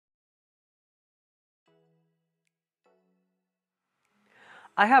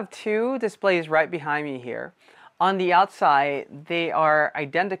I have two displays right behind me here. On the outside, they are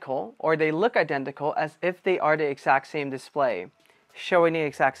identical, or they look identical as if they are the exact same display, showing the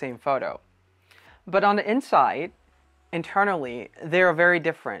exact same photo. But on the inside, internally, they are very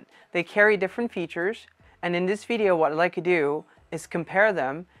different. They carry different features, and in this video, what I'd like to do is compare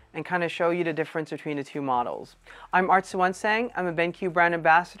them and kind of show you the difference between the two models. I'm Suwansang, I'm a BenQ brand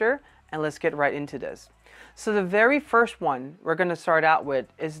ambassador, and let's get right into this. So the very first one we're going to start out with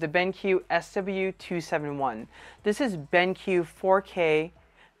is the BenQ SW271. This is BenQ 4K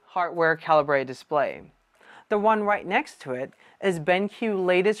hardware calibrated display. The one right next to it is BenQ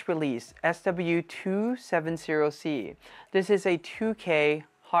latest release SW270C. This is a 2K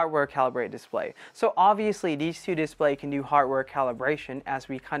hardware calibrated display. So obviously these two displays can do hardware calibration, as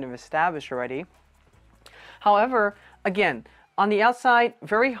we kind of established already. However, again, on the outside,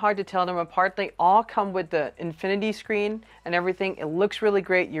 very hard to tell them apart. They all come with the infinity screen and everything. It looks really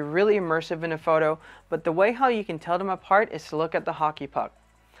great. You're really immersive in a photo. But the way how you can tell them apart is to look at the hockey puck.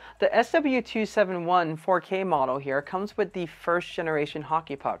 The SW271 4K model here comes with the first generation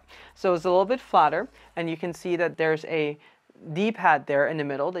hockey puck. So it's a little bit flatter, and you can see that there's a D-pad there in the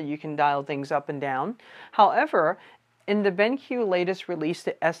middle that you can dial things up and down. However, in the BenQ latest release,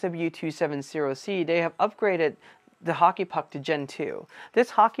 the SW270C, they have upgraded the hockey puck to Gen 2.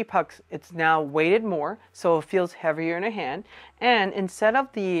 This hockey puck, it's now weighted more, so it feels heavier in a hand. And instead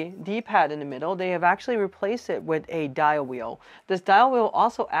of the D-pad in the middle, they have actually replaced it with a dial wheel. This dial wheel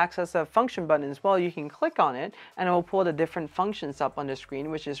also acts as a function button as well. You can click on it, and it will pull the different functions up on the screen,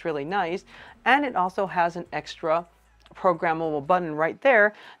 which is really nice. And it also has an extra programmable button right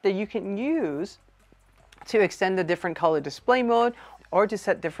there that you can use to extend the different color display mode or to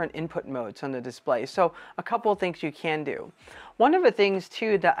set different input modes on the display. So a couple of things you can do. One of the things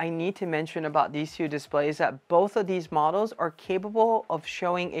too that I need to mention about these two displays is that both of these models are capable of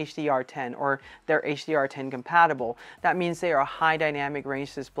showing HDR10, or they're HDR10 compatible. That means they are a high dynamic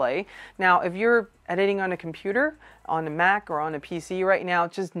range display. Now, if you're editing on a computer, on a Mac or on a PC right now,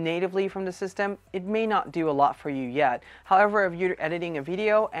 just natively from the system, it may not do a lot for you yet. However, if you're editing a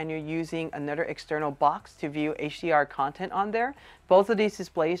video and you're using another external box to view HDR content on there, both of these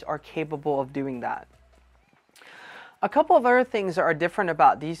displays are capable of doing that. A couple of other things that are different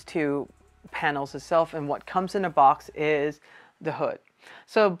about these two panels itself and what comes in a box is the hood.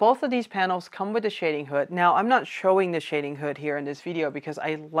 So both of these panels come with a shading hood. Now, I'm not showing the shading hood here in this video because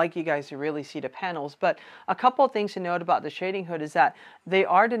I like you guys to really see the panels, but a couple of things to note about the shading hood is that they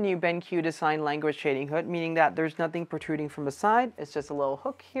are the new BenQ design language shading hood, meaning that there's nothing protruding from the side. It's just a little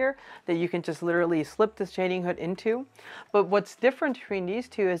hook here that you can just literally slip the shading hood into. But what's different between these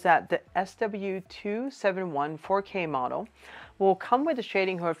two is that the SW271 4K model will come with a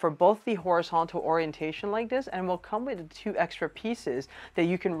shading hood for both the horizontal orientation like this, and will come with two extra pieces that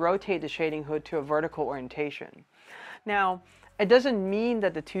you can rotate the shading hood to a vertical orientation. Now, it doesn't mean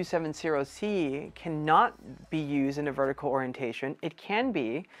that the 270C cannot be used in a vertical orientation. It can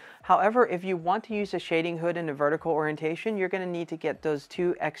be. However, if you want to use a shading hood in a vertical orientation, you're going to need to get those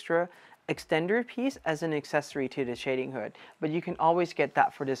two extra extender piece as an accessory to the shading hood. But you can always get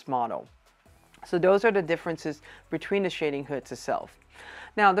that for this model. So those are the differences between the shading hoods itself.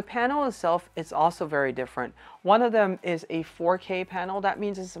 Now, the panel itself is also very different. One of them is a 4K panel. That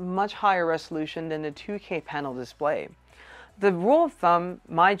means it's a much higher resolution than the 2K panel display. The rule of thumb,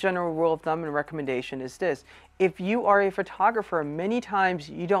 my general rule of thumb and recommendation is this. If you are a photographer, many times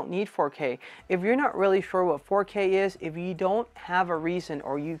you don't need 4K. If you're not really sure what 4K is, if you don't have a reason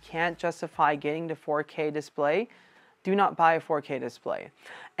or you can't justify getting the 4K display, do not buy a 4K display.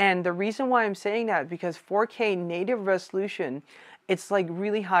 And the reason why I'm saying that is because 4K native resolution, it's like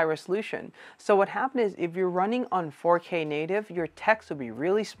really high resolution. So what happens is if you're running on 4K native, your text will be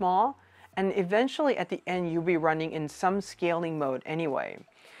really small, and eventually at the end you'll be running in some scaling mode anyway.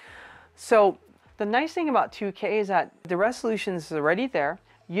 So the nice thing about 2K is that the resolution is already there.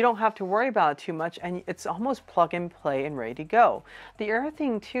 You don't have to worry about it too much, and it's almost plug and play and ready to go. The other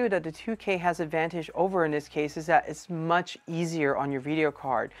thing too that the 2K has advantage over in this case is that it's much easier on your video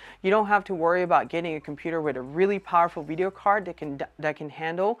card. You don't have to worry about getting a computer with a really powerful video card that can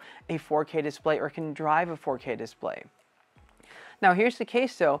handle a 4K display or can drive a 4K display. Now here's the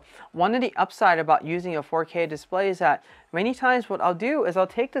case though. One of the upside about using a 4K display is that many times what I'll do is I'll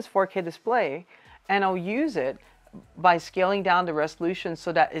take this 4K display and I'll use it by scaling down the resolution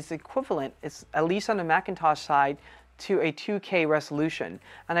so that it's equivalent, it's at least on the Macintosh side, to a 2K resolution.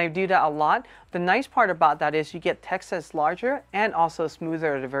 And I do that a lot. The nice part about that is you get text that's larger and also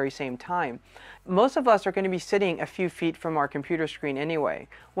smoother at the very same time. Most of us are going to be sitting a few feet from our computer screen anyway.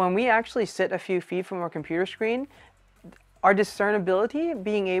 When we actually sit a few feet from our computer screen, our discernibility,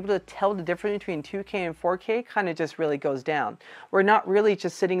 being able to tell the difference between 2K and 4K kind of just really goes down. We're not really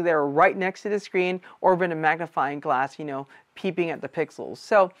just sitting there right next to the screen or with a magnifying glass, you know, peeping at the pixels.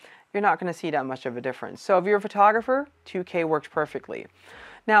 So you're not going to see that much of a difference. So if you're a photographer, 2K works perfectly.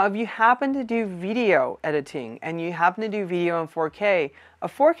 Now, if you happen to do video editing and you happen to do video in 4K, a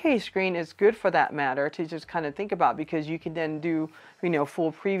 4K screen is good for that matter to just kind of think about, because you can then do, you know,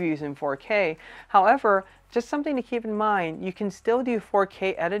 full previews in 4K. However, just something to keep in mind, you can still do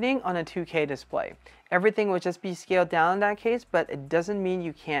 4K editing on a 2K display. Everything will just be scaled down in that case, but it doesn't mean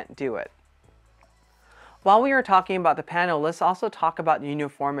you can't do it. While we are talking about the panel, let's also talk about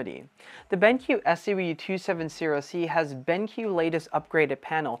uniformity. The BenQ SW270C has BenQ latest upgraded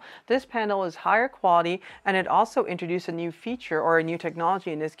panel. This panel is higher quality, and it also introduced a new feature, or a new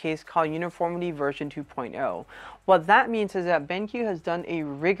technology in this case, called Uniformity version 2.0. What that means is that BenQ has done a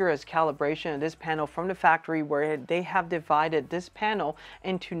rigorous calibration of this panel from the factory, where they have divided this panel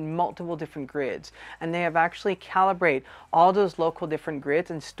into multiple different grids, and they have actually calibrated all those local different grids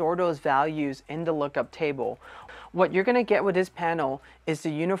and store those values in the lookup table. What you're going to get with this panel is the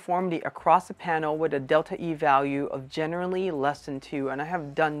uniformity across the panel with a delta E value of generally less than 2, and I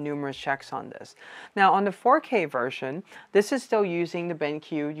have done numerous checks on this. Now on the 4K version, this is still using the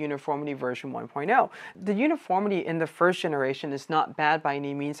BenQ Uniformity version 1.0. The uniformity in the first generation is not bad by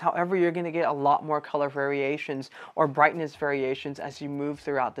any means. However, you're going to get a lot more color variations or brightness variations as you move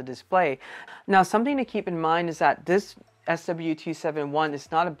throughout the display. Now, something to keep in mind is that this SW271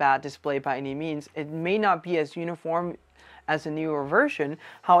 is not a bad display by any means. It may not be as uniform as a newer version.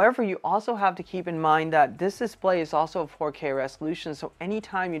 However, you also have to keep in mind that this display is also a 4K resolution, so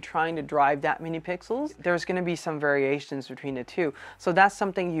anytime you're trying to drive that many pixels, there's going to be some variations between the two. So that's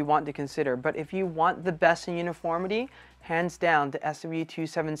something you want to consider. But if you want the best in uniformity, hands down, the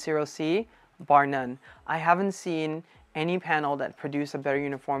SW270C, bar none. I haven't seen any panel that produced a better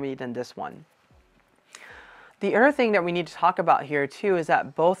uniformity than this one. The other thing that we need to talk about here too is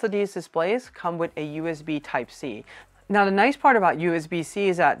that both of these displays come with a USB Type-C. Now the nice part about USB-C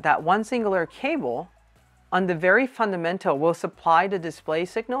is that one singular cable on the very fundamental will supply the display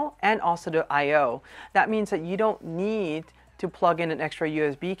signal and also the I/O. That means that you don't need to plug in an extra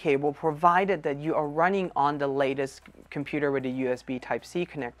USB cable, provided that you are running on the latest computer with a USB Type-C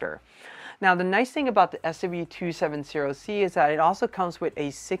connector. Now the nice thing about the SW270C is that it also comes with a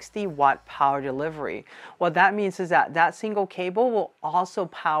 60-watt power delivery. What that means is that that single cable will also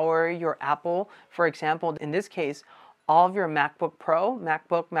power your Apple. For example, in this case, all of your MacBook Pro,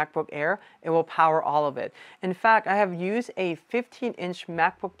 MacBook Air, it will power all of it. In fact, I have used a 15-inch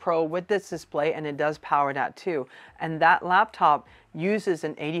MacBook Pro with this display, and it does power that too. And that laptop uses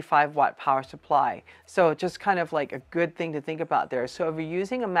an 85-watt power supply. So just kind of like a good thing to think about there. So if you're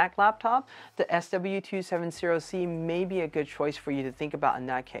using a Mac laptop, the SW270C may be a good choice for you to think about in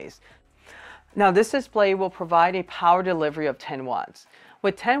that case. Now this display will provide a power delivery of 10 watts.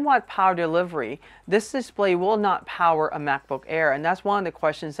 With 10-watt power delivery, this display will not power a MacBook Air, and that's one of the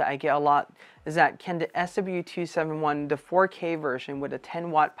questions that I get a lot, is that can the SW271, the 4K version with a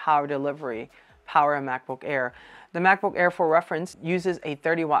 10-watt power delivery, power a MacBook Air? The MacBook Air, for reference, uses a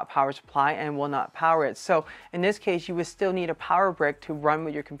 30-watt power supply and will not power it. So in this case, you would still need a power brick to run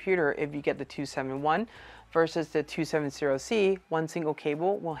with your computer if you get the 271. Versus the 270C, one single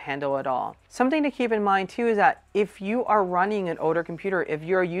cable will handle it all. Something to keep in mind too is that if you are running an older computer, if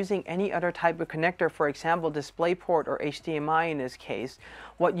you're using any other type of connector, for example DisplayPort or HDMI in this case,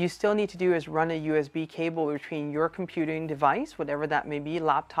 what you still need to do is run a USB cable between your computing device, whatever that may be,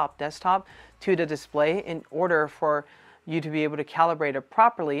 laptop, desktop, to the display in order for you to be able to calibrate it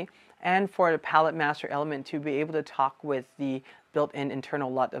properly, and for the palette master element to be able to talk with the built-in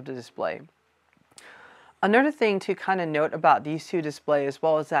internal LUT of the display. Another thing to kind of note about these two displays as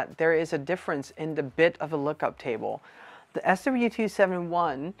well is that there is a difference in the bit of a lookup table. The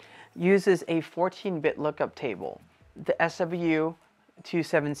SW271 uses a 14-bit lookup table. The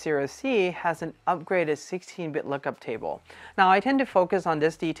SW270C has an upgraded 16-bit lookup table. Now I tend to focus on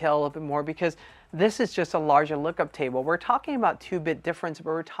this detail a little bit more because this is just a larger lookup table. We're talking about 2-bit difference, but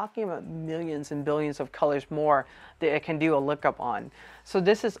we're talking about millions and billions of colors more that it can do a lookup on. So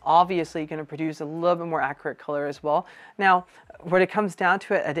this is obviously going to produce a little bit more accurate color as well. Now, when it comes down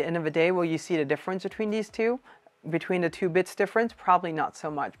to it, at the end of the day, will you see the difference between these two? Between the 2 bits difference? Probably not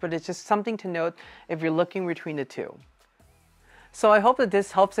so much, but it's just something to note if you're looking between the two. So I hope that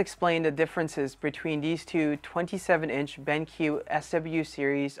this helps explain the differences between these two 27-inch BenQ SW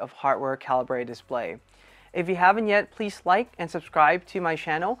series of hardware calibrated display. If you haven't yet, please like and subscribe to my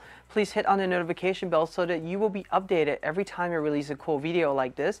channel. Please hit on the notification bell so that you will be updated every time I release a cool video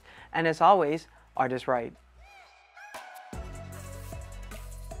like this. And as always, art is right.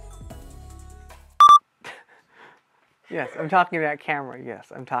 Yes, I'm talking about camera.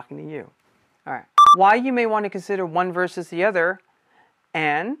 Yes, I'm talking to you. All right. Why you may want to consider one versus the other,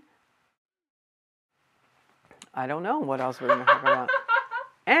 and I don't know what else we're going to talk about.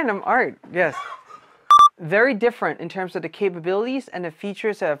 And art, yes. Very different in terms of the capabilities and the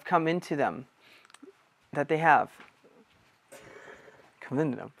features that have come into them. That they have. Come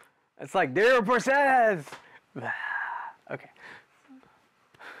into them. It's like 0%! Okay.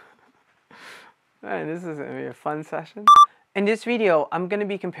 All right, this is going to be a fun session. In this video, I'm going to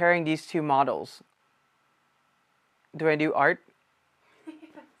be comparing these two models. Do I do art? Yes.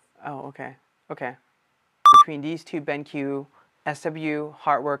 Oh, okay. Okay. Between these two BenQ SW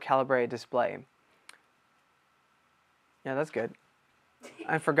hardware calibrated display. Yeah, that's good.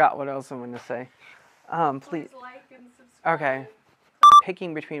 I forgot what else I'm going to say. Please like and subscribe. Okay.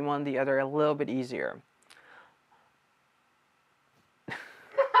 Picking between one and the other a little bit easier.